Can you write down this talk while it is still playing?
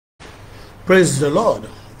Praise the Lord,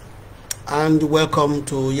 and welcome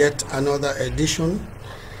to yet another edition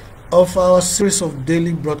of our series of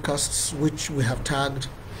daily broadcasts, which we have tagged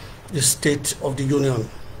the State of the Union.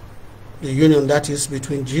 The union that is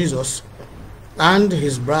between Jesus and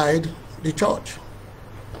his bride, the church.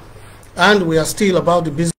 And we are still about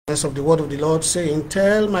the business of the word of the Lord, saying,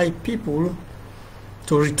 "Tell my people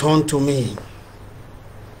to return to me.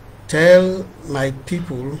 Tell my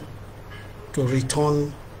people to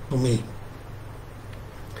return to me."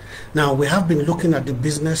 Now, we have been looking at the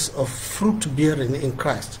business of fruit bearing in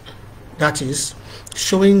Christ. That is,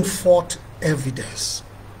 showing forth evidence,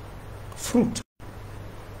 fruit,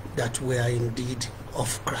 that we are indeed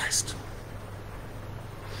of Christ.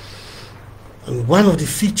 And one of the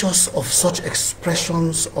features of such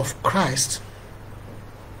expressions of Christ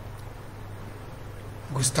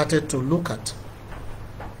we started to look at.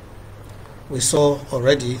 We saw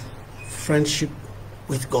already friendship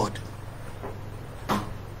with God.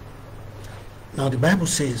 Now the Bible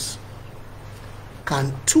says,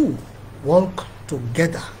 "Can two walk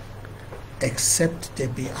together except they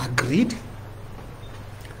be agreed?"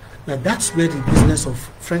 Now that's where the business of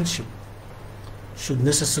friendship should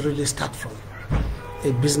necessarily start from.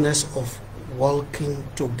 A business of walking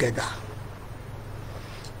together.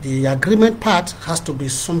 The agreement part has to be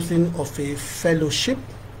something of a fellowship,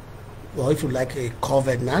 or if you like, a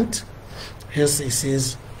covenant. Hence it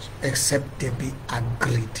says, except they be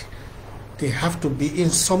agreed. They have to be in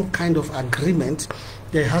some kind of agreement.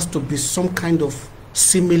 There has to be some kind of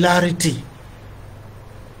similarity.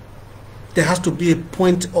 There has to be a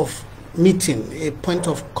point of meeting, a point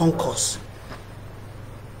of concourse,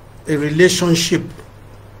 a relationship,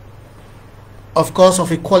 of course,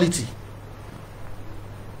 of equality,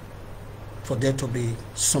 for there to be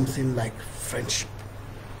something like friendship.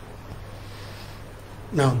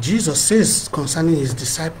 Now, Jesus says concerning his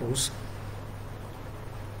disciples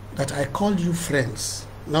that I call you friends,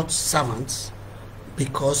 not servants,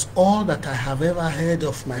 because all that I have ever heard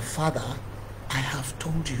of my Father, I have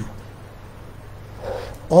told you.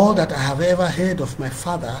 All that I have ever heard of my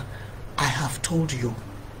Father, I have told you.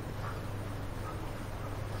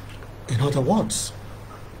 In other words,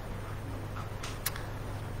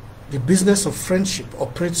 the business of friendship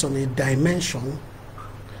operates on a dimension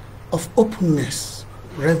of openness,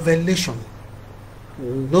 revelation,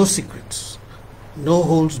 no secrets, no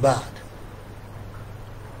holds barred,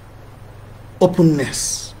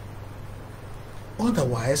 openness.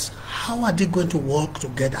 Otherwise, how are they going to work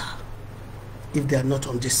together if they are not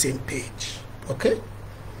on the same page? Okay?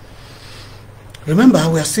 Remember,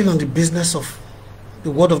 we are still on the business of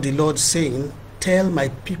the word of the Lord saying, "Tell my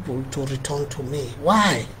people to return to me."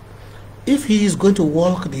 Why? If he is going to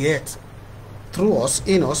walk the earth through us,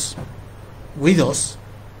 in us, with us,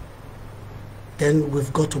 then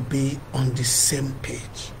we've got to be on the same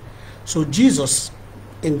page. So Jesus,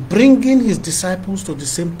 in bringing his disciples to the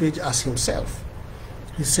same page as himself,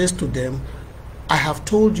 he says to them, "I have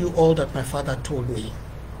told you all that my Father told me.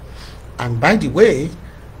 And by the way,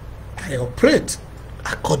 I operate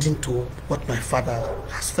according to what my Father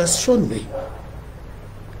has first shown me."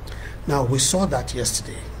 Now, we saw that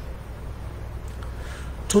yesterday.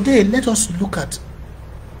 Today, let us look at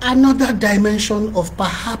another dimension of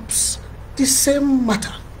perhaps the same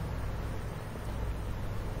matter,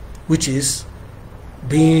 which is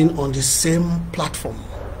being on the same platform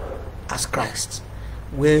as Christ,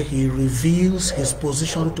 where he reveals his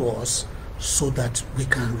position to us so that we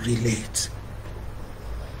can relate.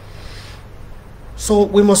 So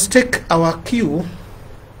we must take our cue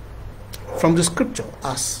from the scripture,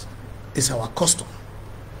 as is our custom.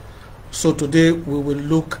 So today we will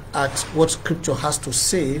look at what scripture has to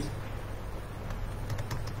say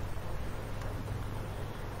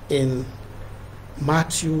in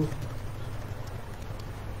Matthew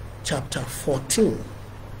chapter 14.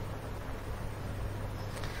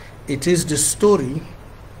 It is the story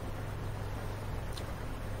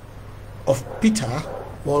of Peter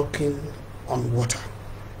walking on water.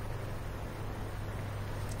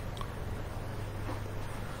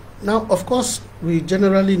 Now, of course, we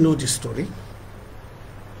generally know the story.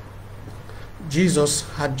 Jesus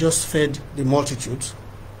had just fed the multitudes.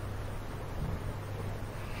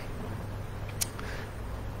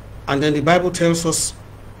 And then the Bible tells us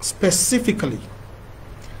specifically,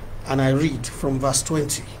 and I read from verse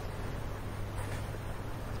 20.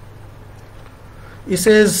 It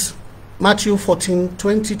says, Matthew 14,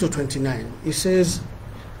 20 to 29. It says,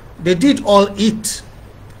 "They did all eat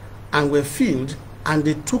and were filled, and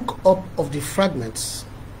they took up of the fragments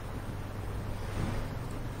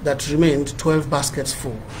that remained 12 baskets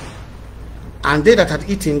full. And they that had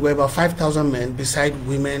eaten were about 5,000 men, beside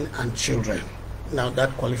women and children. Now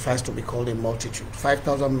that qualifies to be called a multitude.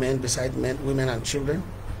 5,000 men beside men, women and children.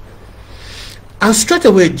 And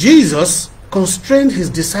straightway Jesus constrained his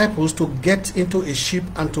disciples to get into a ship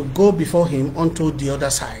and to go before him unto the other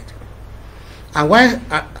side. And while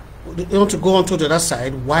they want to go onto the other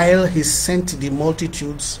side, while he sent the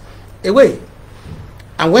multitudes away.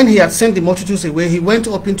 And when he had sent the multitudes away, he went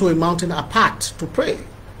up into a mountain apart to pray.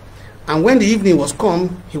 And when the evening was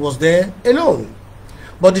come, he was there alone.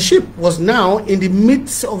 But the ship was now in the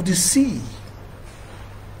midst of the sea,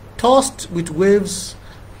 tossed with waves,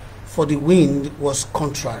 for the wind was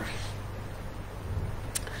contrary.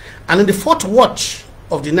 And in the fourth watch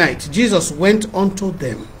of the night, Jesus went unto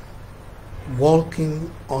them,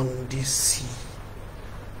 walking on the sea.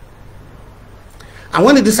 And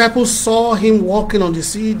when the disciples saw him walking on the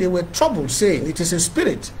sea, they were troubled, saying, It is a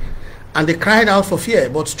spirit. And they cried out for fear.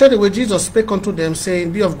 But straightway Jesus spake unto them,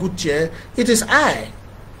 saying, Be of good cheer, it is I,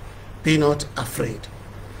 be not afraid.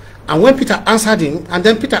 And when Peter answered him,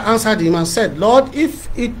 and said, Lord,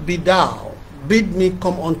 if it be thou, bid me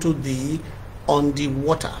come unto thee on the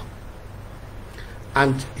water.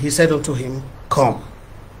 And he said unto him, Come.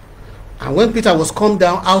 And when Peter was come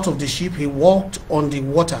down out of the ship, he walked on the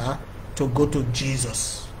water to go to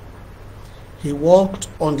Jesus. He walked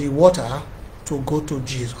on the water to go to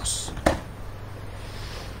Jesus.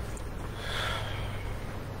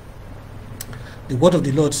 The word of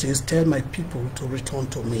the Lord says, Tell my people to return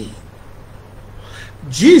to me.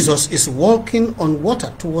 Jesus is walking on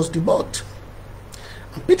water towards the boat.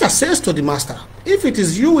 And Peter says to the master, If it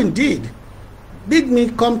is you indeed, bid me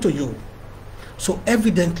come to you. So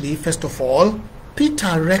evidently, first of all,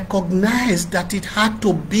 Peter recognized that it had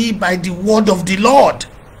to be by the word of the Lord.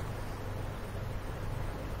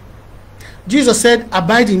 Jesus said,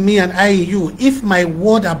 Abide in me and I in you. If my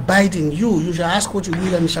word abide in you, you shall ask what you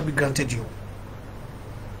will and it shall be granted you.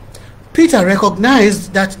 Peter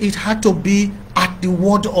recognized that it had to be at the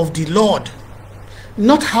word of the Lord.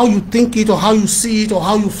 Not how you think it or how you see it or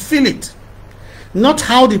how you feel it. Not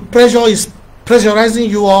how the pressure is pressurizing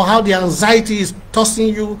you or how the anxiety is tossing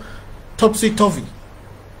you topsy-turvy.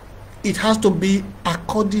 It has to be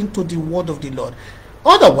according to the word of the Lord.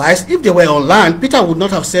 Otherwise, if they were on land, Peter would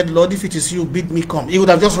not have said, Lord, if it is you, bid me come. He would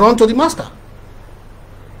have just run to the master.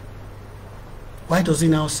 Why does he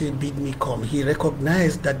now say, bid me come? He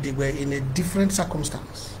recognized that they were in a different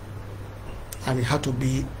circumstance. And it had to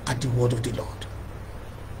be at the word of the Lord.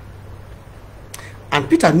 And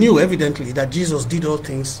Peter knew evidently that Jesus did all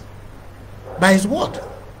things by his word.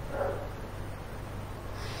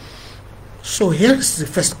 So here is the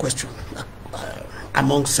first question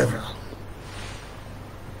among several.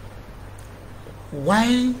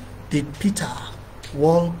 Why did Peter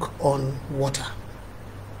walk on water?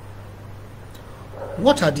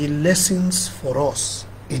 What are the lessons for us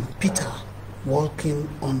in Peter walking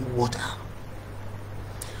on water?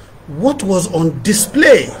 What was on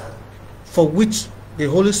display for which the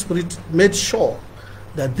Holy Spirit made sure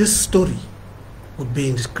that this story would be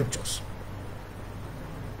in the scriptures?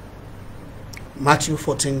 Matthew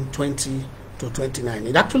 14:20 to 29.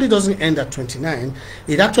 It actually doesn't end at 29.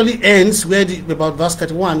 It actually ends about verse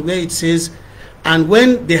 31, where it says, And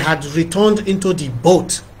when they had returned into the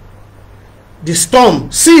boat, the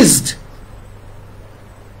storm ceased.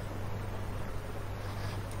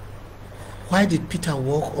 Why did Peter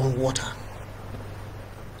walk on water?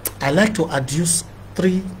 I like to adduce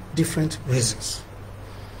three different reasons.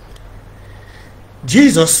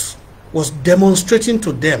 Jesus was demonstrating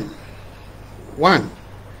to them, one,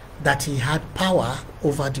 that he had power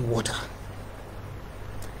over the water.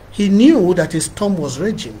 He knew that a storm was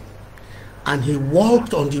raging, and he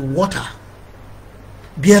walked on the water,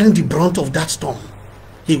 bearing the brunt of that storm.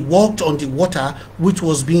 He walked on the water which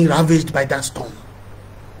was being ravaged by that storm.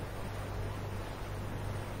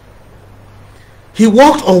 He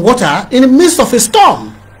walked on water in the midst of a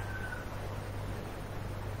storm.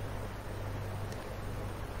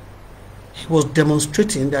 He was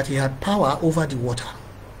demonstrating that he had power over the water.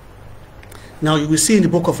 Now you will see in the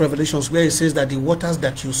book of Revelations where it says that the waters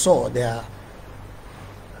that you saw, they are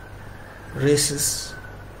races,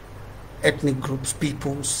 ethnic groups,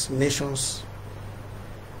 peoples, nations.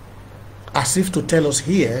 As if to tell us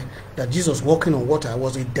here that Jesus walking on water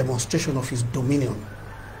was a demonstration of his dominion.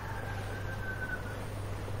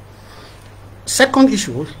 Second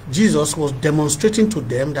issue, Jesus was demonstrating to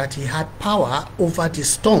them that he had power over the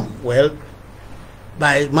storm. Well,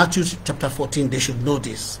 by Matthew chapter 14, they should know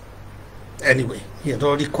this. Anyway, he had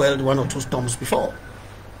already quelled one or two storms before.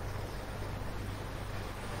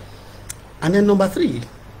 And then number three,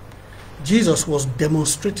 Jesus was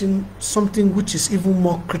demonstrating something which is even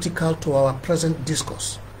more critical to our present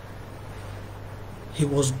discourse. He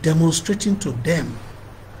was demonstrating to them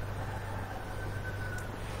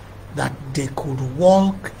that they could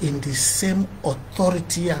walk in the same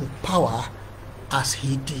authority and power as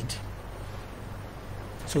he did.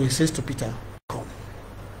 So he says to Peter, come.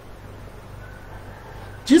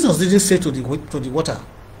 Jesus didn't say to the water,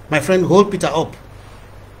 my friend, hold Peter up.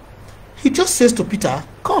 He just says to Peter,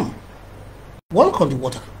 come, walk on the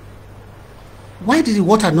water. Why did the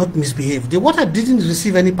water not misbehave? The water didn't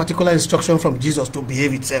receive any particular instruction from Jesus to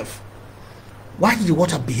behave itself. Why did the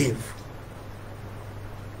water behave?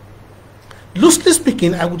 Loosely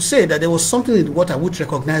speaking, I would say that there was something in the water which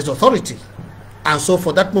recognized authority. And so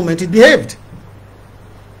for that moment it behaved.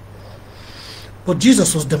 But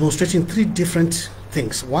Jesus was demonstrating three different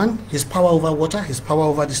things. One, his power over water, his power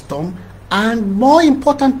over the storm, and more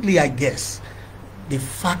importantly, I guess, the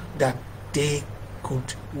fact that they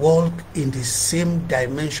could walk in the same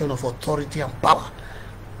dimension of authority and power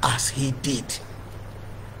as he did.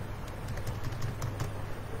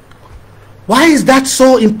 Why is that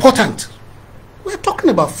so important? We're talking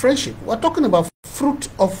about friendship. We're talking about fruit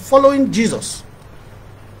of following Jesus.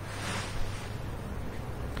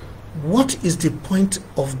 What is the point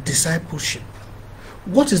of discipleship?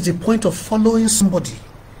 What is the point of following somebody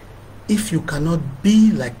if you cannot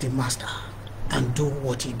be like the master and do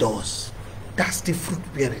what he does? That's the fruit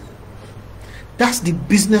bearing. That's the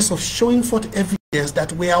business of showing forth evidence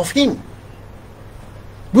that we are of him.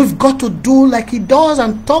 We've got to do like he does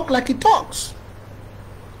and talk like he talks.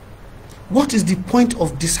 What is the point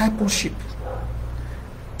of discipleship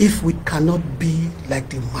if we cannot be like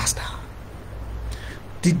the master?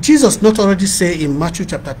 Did Jesus not already say in Matthew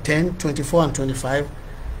chapter 10, 24 and 25,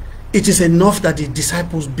 it is enough that the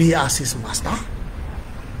disciples be as his master?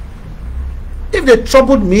 If they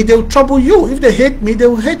troubled me, they will trouble you. If they hate me, they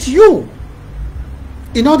will hate you.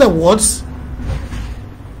 In other words,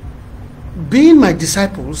 being my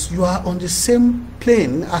disciples, you are on the same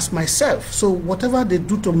plane as myself. So whatever they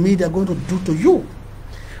do to me, they're going to do to you.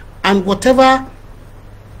 And whatever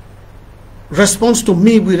responds to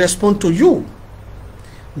me, we respond to you.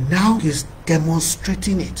 Now he's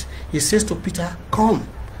demonstrating it. He says to Peter, come.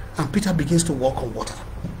 And Peter begins to walk on water.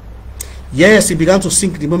 Yes, he began to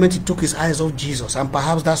sink the moment he took his eyes off Jesus. And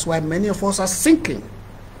perhaps that's why many of us are sinking.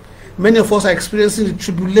 Many of us are experiencing the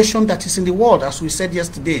tribulation that is in the world, as we said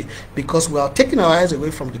yesterday, because we are taking our eyes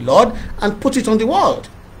away from the Lord and put it on the world.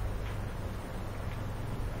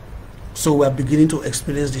 So we are beginning to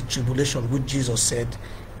experience the tribulation which Jesus said,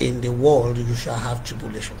 in the world you shall have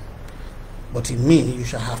tribulation, but in me you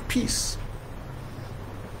shall have peace.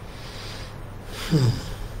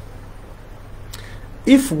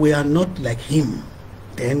 If we are not like him,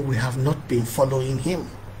 then we have not been following him.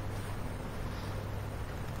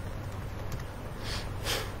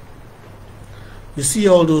 You see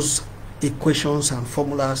all those equations and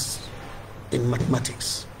formulas in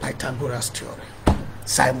mathematics, Pythagoras theorem,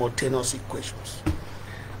 simultaneous equations,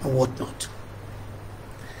 and whatnot.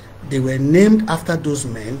 They were named after those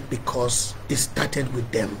men because it started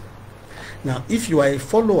with them. Now, if you are a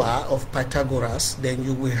follower of Pythagoras, then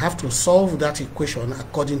you will have to solve that equation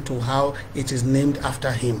according to how it is named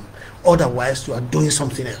after him. Otherwise, you are doing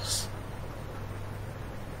something else.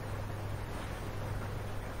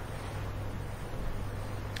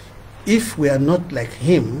 If we are not like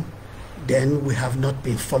him, then we have not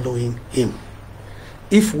been following him.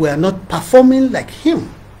 If we are not performing like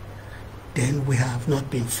him, then we have not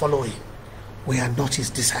been following. We are not his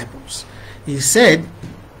disciples. He said,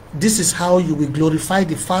 this is how you will glorify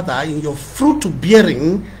the Father in your fruit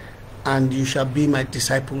bearing, and you shall be my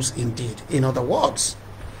disciples indeed. In other words,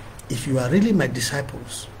 if you are really my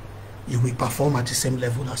disciples, you will perform at the same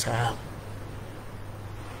level as I am.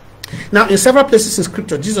 Now, in several places in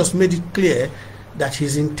Scripture, Jesus made it clear that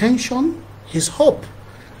his intention, his hope,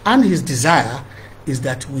 and his desire is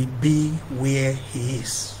that we be where he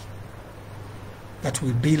is. That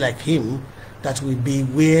we be like him, that we be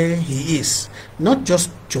where he is. Not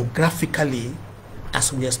just geographically,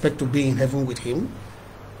 as we expect to be in heaven with him,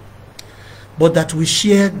 but that we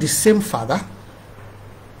share the same Father,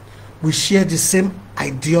 we share the same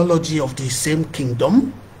ideology of the same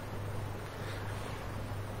kingdom,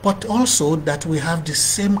 but also that we have the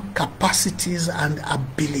same capacities and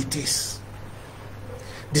abilities,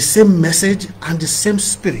 the same message and the same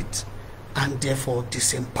spirit, and therefore the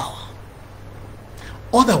same power.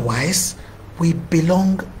 Otherwise, we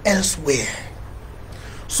belong elsewhere.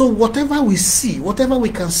 So whatever we see, whatever we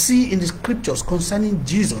can see in the scriptures concerning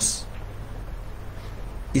Jesus,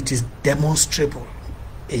 it is demonstrable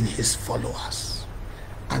in his followers.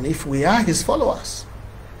 And if we are his followers,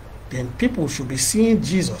 then people should be seeing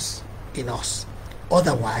Jesus in us.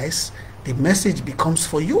 Otherwise, the message becomes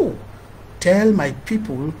for you. Tell my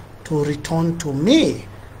people to return to me.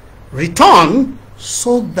 Return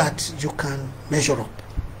so that you can measure up.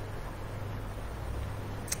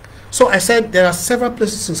 So I said there are several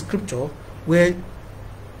places in scripture where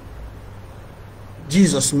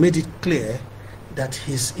Jesus made it clear that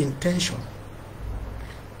his intention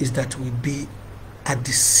is that we be at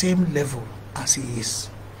the same level as he is.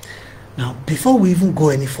 Now, before we even go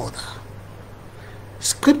any further,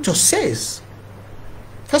 scripture says,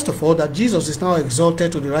 first of all, that Jesus is now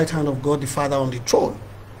exalted to the right hand of God the Father on the throne.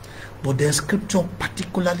 But then scripture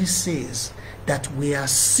particularly says that we are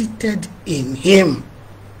seated in him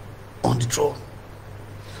on the throne.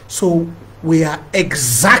 So we are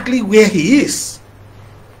exactly where he is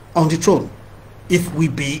on the throne, if we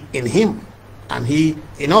be in him and he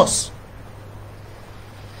in us.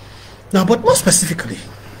 Now, but more specifically,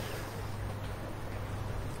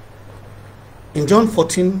 in John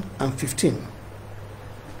 14 and 15,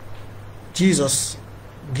 Jesus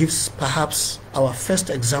gives perhaps our first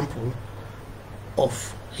example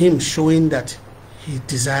of him showing that he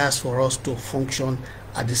desires for us to function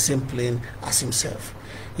at the same plane as himself.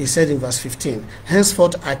 He said in verse 15,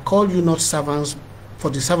 henceforth I call you not servants, for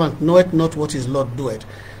the servant knoweth not what his Lord doeth,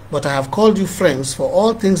 but I have called you friends, for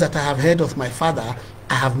all things that I have heard of my Father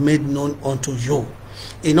I have made known unto you.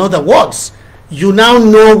 In other words, you now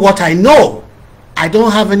know what I know. I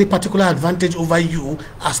don't have any particular advantage over you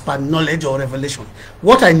as per knowledge or revelation.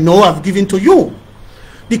 What I know I've given to you.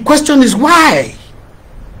 The question is why?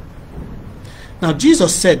 Now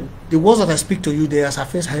Jesus said, the words that I speak to you, they are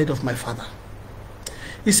first heard of my Father.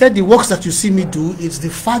 He said, the works that you see me do, it's the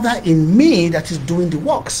Father in me that is doing the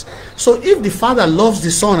works. So if the Father loves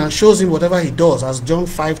the Son and shows him whatever he does, as John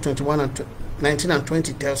 5:21 and 19 and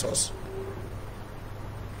 20 tells us,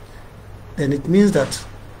 then it means that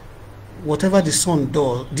whatever the Son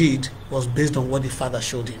did was based on what the Father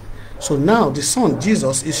showed him. So now the Son,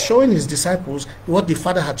 Jesus, is showing his disciples what the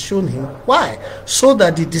Father had shown him. Why? So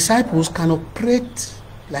that the disciples can operate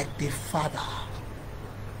like the Father.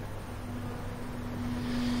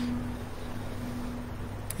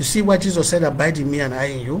 You see why Jesus said, abide in me and I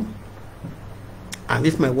in you? And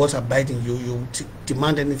if my words abide in you, you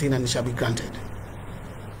demand anything and it shall be granted.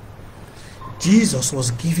 Jesus was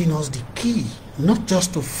giving us the key, not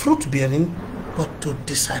just to fruit bearing, but to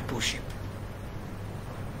discipleship.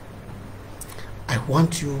 I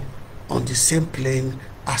want you on the same plane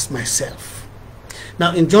as myself.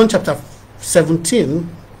 Now in John chapter 17,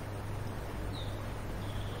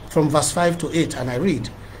 from verse 5 to 8, and I read,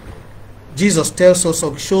 Jesus tells us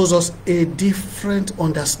or shows us a different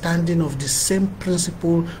understanding of the same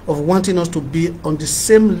principle of wanting us to be on the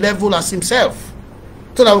same level as himself,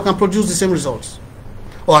 so that we can produce the same results,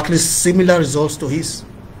 or at least similar results to his.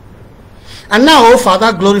 And now, O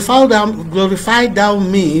Father, glorify thou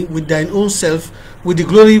me with thine own self, with the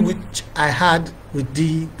glory which I had with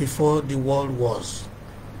thee before the world was.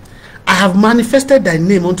 I have manifested thy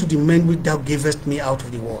name unto the men which thou gavest me out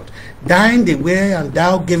of the world. Thine they were, and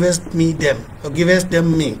thou gavest me them, or gavest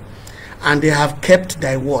them me, and they have kept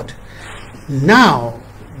thy word. Now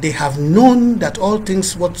they have known that all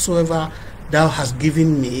things whatsoever thou hast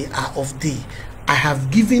given me are of thee. I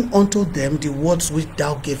have given unto them the words which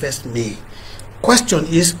thou gavest me. Question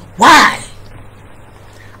is, why?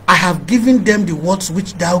 I have given them the words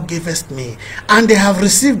which thou gavest me, and they have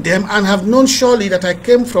received them, and have known surely that I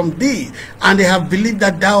came from thee, and they have believed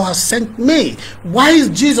that thou hast sent me. Why is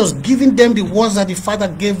Jesus giving them the words that the Father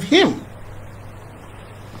gave him?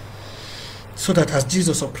 So that as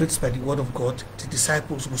Jesus operates by the word of God, the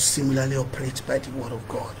disciples will similarly operate by the word of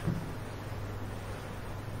God.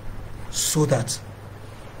 So that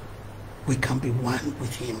we can be one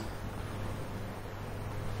with him.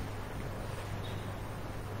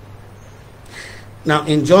 Now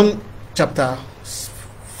in John chapter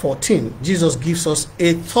 14, Jesus gives us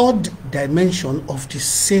a third dimension of the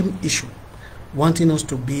same issue, wanting us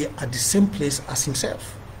to be at the same place as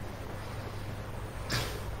himself.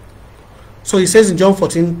 So he says in John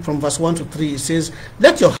 14 from verse 1 to 3, he says,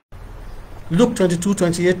 let your Luke 22,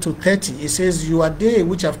 28 to 30, it says, you are they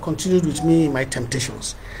which have continued with me in my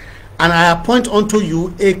temptations, and I appoint unto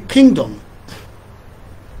you a kingdom,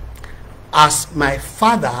 as my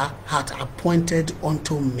Father hath appointed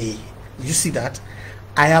unto me. You see that?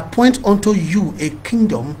 I appoint unto you a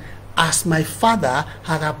kingdom, as my Father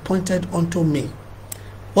hath appointed unto me.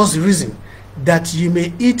 What's the reason? That ye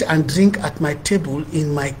may eat and drink at my table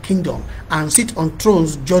in my kingdom, and sit on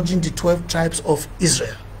thrones judging the 12 tribes of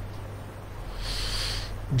Israel.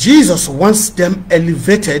 Jesus wants them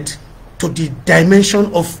elevated to the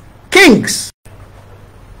dimension of kings.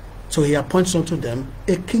 So he appoints unto them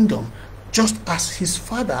a kingdom, just as his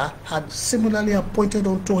father had similarly appointed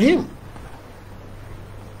unto him.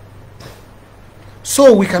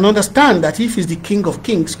 So we can understand that if he's the King of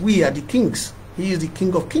Kings, we are the kings. He is the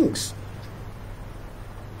King of Kings.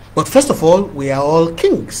 But first of all, we are all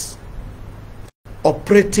kings,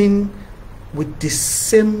 operating with the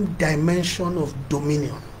same dimension of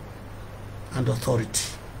dominion and authority.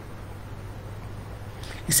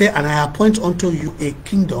 He said, and I appoint unto you a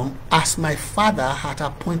kingdom as my father had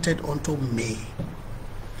appointed unto me.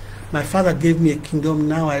 My father gave me a kingdom,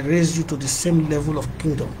 now I raise you to the same level of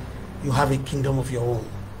kingdom. You have a kingdom of your own.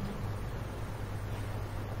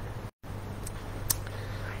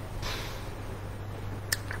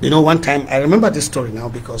 You know, one time, I remember this story now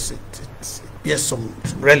because it bears some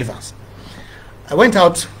relevance. I went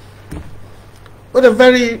out with a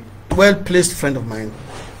very well-placed friend of mine,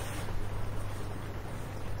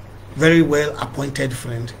 very well-appointed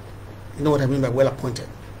friend. You know what I mean by well-appointed?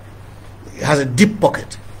 He has a deep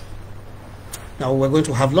pocket. Now we're going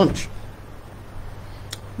to have lunch.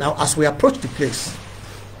 Now as we approached the place,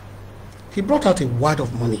 he brought out a wad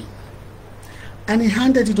of money and he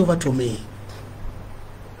handed it over to me.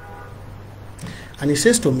 And he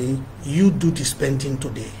says to me, you do the spending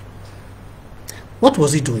today. What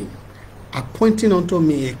was he doing? Appointing unto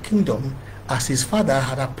me a kingdom as his father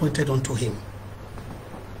had appointed unto him.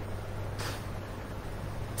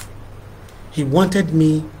 He wanted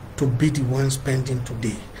me to be the one spending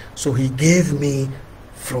today. So he gave me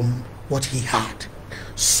from what he had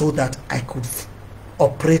so that I could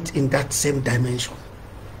operate in that same dimension.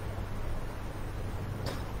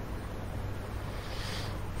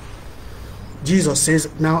 Jesus says,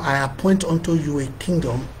 now I appoint unto you a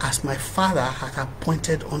kingdom as my father hath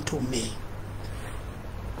appointed unto me.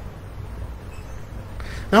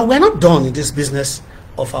 Now we're not done in this business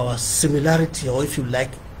of our similarity, or if you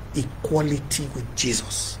like, equality with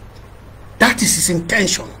Jesus. That is his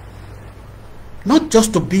intention. Not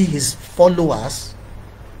just to be his followers,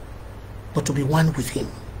 but to be one with him.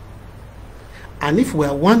 And if we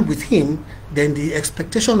are one with him, then the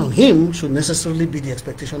expectation on him should necessarily be the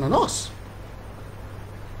expectation on us.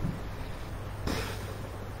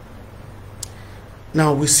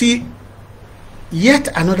 Now we see yet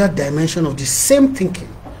another dimension of the same thinking.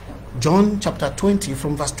 John chapter 20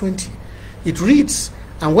 from verse 20. It reads,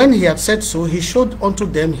 and when he had said so, he showed unto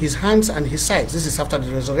them his hands and his sides. This is after the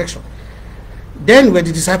resurrection. Then were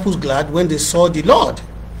the disciples glad when they saw the Lord.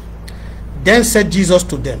 Then said Jesus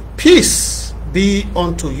to them, peace be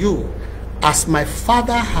unto you. As my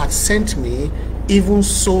Father hath sent me, even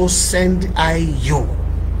so send I you.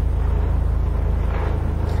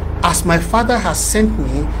 As my Father has sent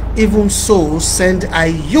me, even so send I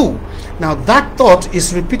you. Now that thought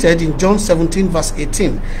is repeated in John 17 verse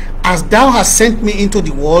 18. As thou hast sent me into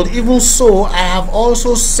the world, even so I have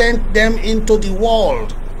also sent them into the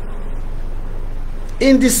world.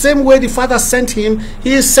 In the same way the Father sent him,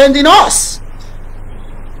 he is sending us.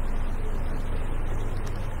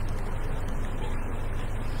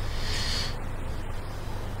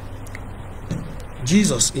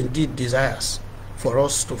 Jesus indeed desires for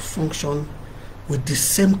us to function with the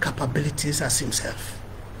same capabilities as himself.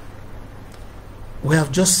 We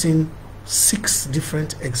have just seen 6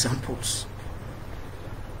 different examples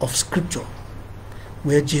of scripture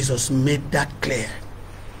where Jesus made that clear.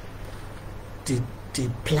 The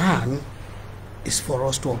plan is for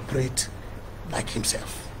us to operate like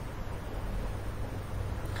himself.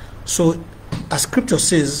 So, as scripture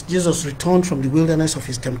says, Jesus returned from the wilderness of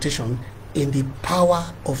his temptation in the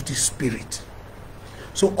power of the Spirit.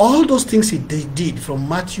 So all those things he did from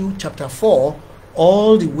Matthew chapter 4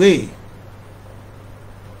 all the way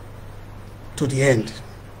to the end,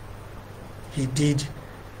 he did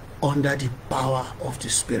under the power of the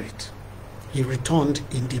Spirit. He returned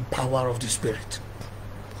in the power of the Spirit.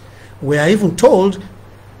 We are even told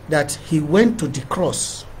that he went to the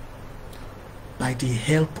cross by the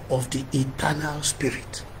help of the eternal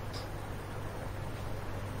Spirit.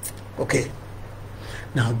 Okay.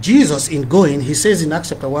 Now Jesus in going, he says in Acts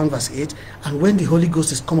chapter 1 verse 8, and when the Holy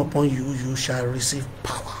Ghost is come upon you, you shall receive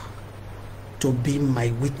power to be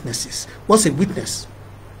my witnesses. What's a witness?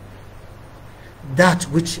 That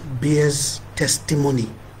which bears testimony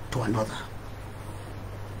to another.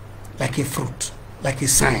 Like a fruit, like a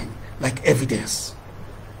sign, like evidence.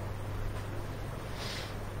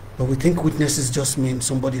 But we think witnesses just mean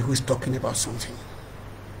somebody who is talking about something.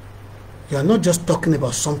 You are not just talking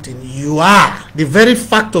about something, you are. The very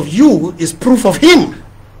fact of you is proof of him.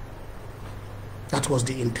 That was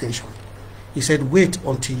the intention. He said, wait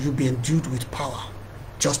until you be endued with power,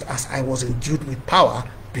 just as I was endued with power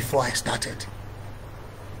before I started.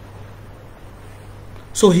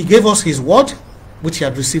 So he gave us his word, which he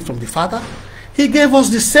had received from the Father. He gave us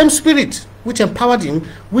the same Spirit, which empowered him,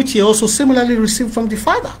 which he also similarly received from the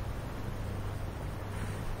Father,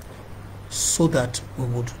 so that we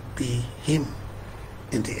would be him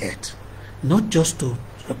in the earth. Not just to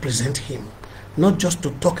represent him, not just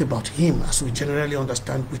to talk about him as we generally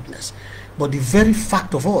understand witness, but the very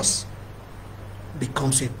fact of us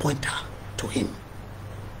becomes a pointer to him.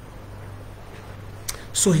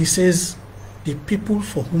 So he says, the people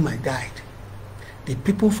for whom I died, the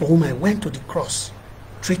people for whom I went to the cross,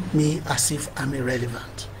 treat me as if I'm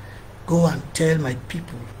irrelevant. Go and tell my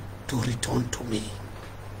people to return to me.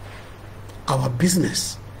 Our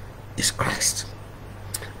business is Christ.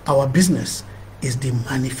 Our business is the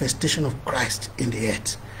manifestation of Christ in the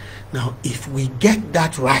earth. Now, if we get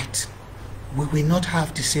that right, we will not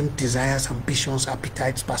have the same desires, ambitions,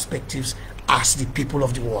 appetites, perspectives as the people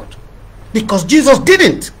of the world. Because Jesus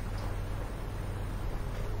didn't.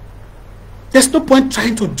 There's no point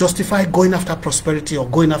trying to justify going after prosperity or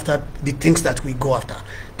going after the things that we go after.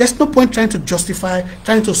 There's no point trying to justify,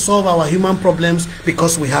 trying to solve our human problems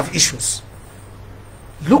because we have issues.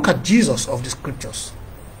 Look at Jesus of the scriptures.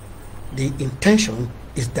 The intention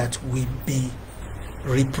is that we be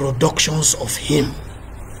reproductions of him.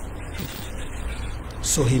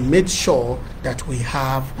 So he made sure that we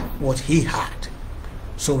have what he had,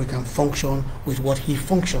 so we can function with what he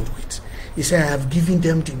functioned with. He said, I have given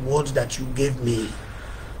them the word that you gave me.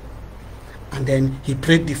 And then he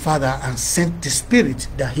prayed the Father and sent the Spirit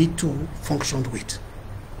that he too functioned with,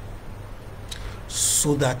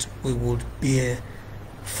 so that we would bear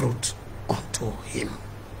fruit unto him,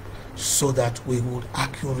 so that we would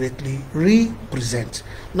accurately represent,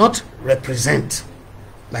 not represent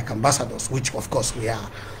like ambassadors, which of course we are,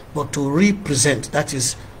 but to represent, that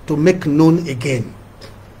is to make known again,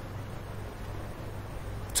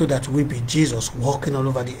 so that we be Jesus walking all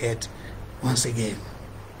over the earth once again,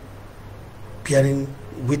 bearing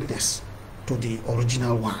witness to the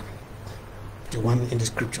original one, the one in the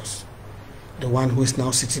scriptures, the one who is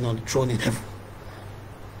now sitting on the throne in heaven.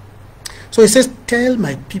 So he says, tell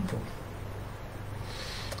my people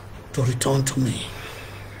to return to me.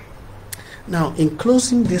 Now, in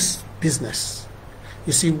closing this business,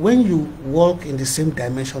 you see, when you walk in the same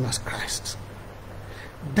dimension as Christ,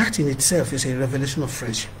 that in itself is a revelation of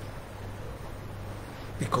friendship,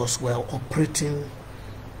 because we are operating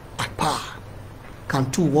at par. Can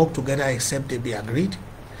two walk together except they be agreed?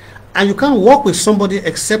 And you can't walk with somebody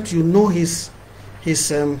except you know his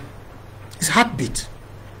heartbeat.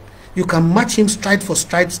 You can match him stride for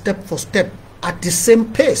stride, step for step, at the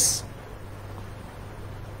same pace.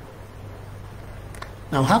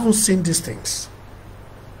 Now, having seen these things,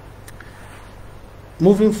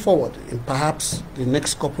 moving forward in perhaps the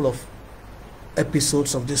next couple of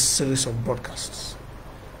episodes of this series of broadcasts,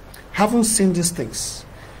 having seen these things,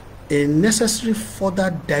 a necessary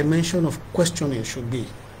further dimension of questioning should be,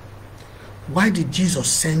 why did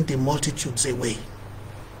Jesus send the multitudes away,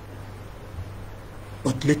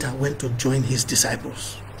 but later went to join his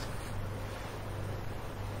disciples?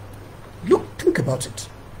 Look, think about it.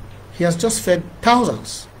 He has just fed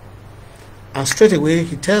thousands, and straight away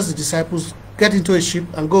he tells the disciples, get into a ship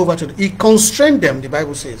and go over to he constrained them, the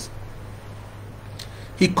Bible says.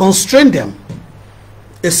 He constrained them.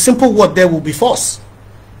 A simple word there will be force.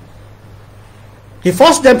 He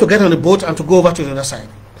forced them to get on the boat and to go over to the other side.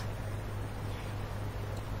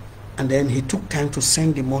 And then he took time to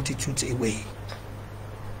send the multitudes away.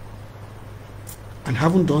 And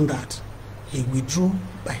having done that, he withdrew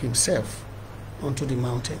by himself onto the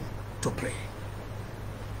mountain to pray.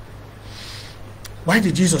 Why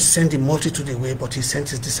did Jesus send the multitude away, but he sent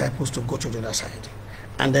his disciples to go to the other side?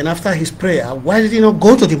 And then after his prayer, why did he not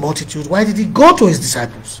go to the multitude? Why did he go to his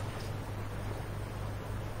disciples?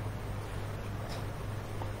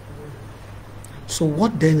 So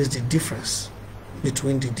what then is the difference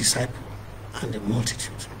between the disciple and the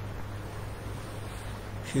multitude?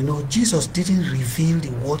 You know, Jesus didn't reveal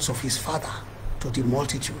the words of his Father to the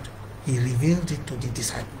multitude. He revealed it to the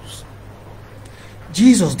disciples.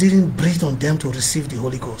 Jesus didn't breathe on them to receive the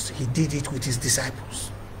Holy Ghost. He did it with his disciples.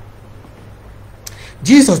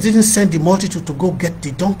 Jesus didn't send the multitude to go get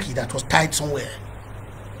the donkey that was tied somewhere,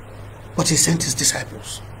 but he sent his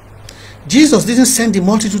disciples. Jesus didn't send the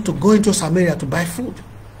multitude to go into Samaria to buy food,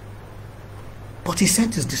 but he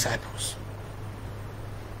sent his disciples.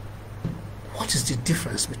 What is the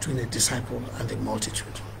difference between a disciple and the multitude?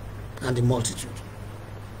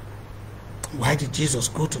 Why did Jesus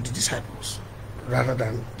go to the disciples rather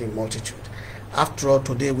than the multitude. After all,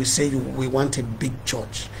 today we say we want a big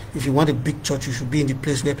church. If you want a big church, you should be in the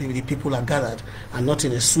place where the people are gathered and not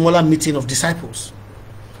in a smaller meeting of disciples.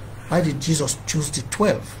 Why did Jesus choose the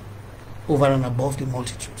 12 over and above the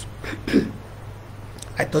multitude?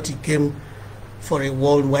 I thought he came for a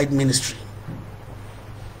worldwide ministry.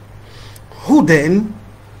 Who then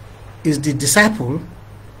is the disciple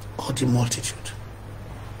or the multitude?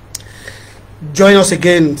 Join us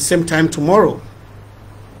again same time tomorrow,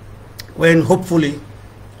 when hopefully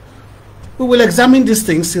we will examine these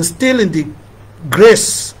things and still in the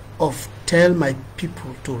grace of tell my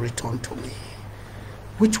people to return to me.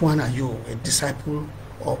 Which one are you, a disciple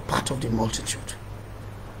or part of the multitude?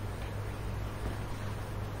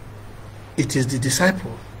 It is the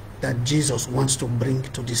disciple that Jesus wants to bring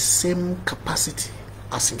to the same capacity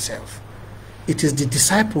as himself. It is the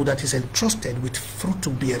disciple that is entrusted with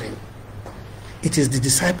fruit bearing. It is the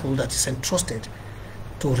disciple that is entrusted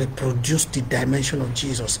to reproduce the dimension of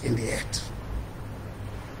Jesus in the earth.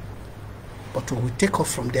 But we will take off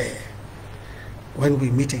from there when we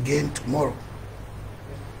meet again tomorrow.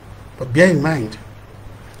 But bear in mind,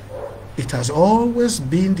 it has always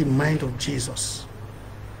been the mind of Jesus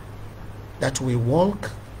that we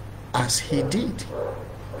walk as he did,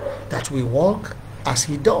 that we walk as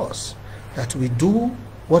he does, that we do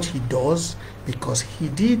what he does because he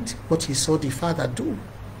did what he saw the Father do.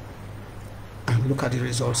 And look at the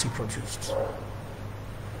results he produced.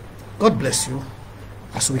 God bless you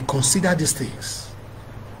as we consider these things.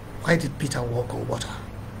 Why did Peter walk on water?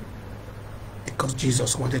 Because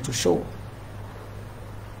Jesus wanted to show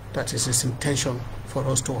that is his intention for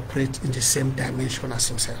us to operate in the same dimension as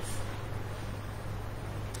himself.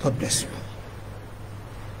 God bless you.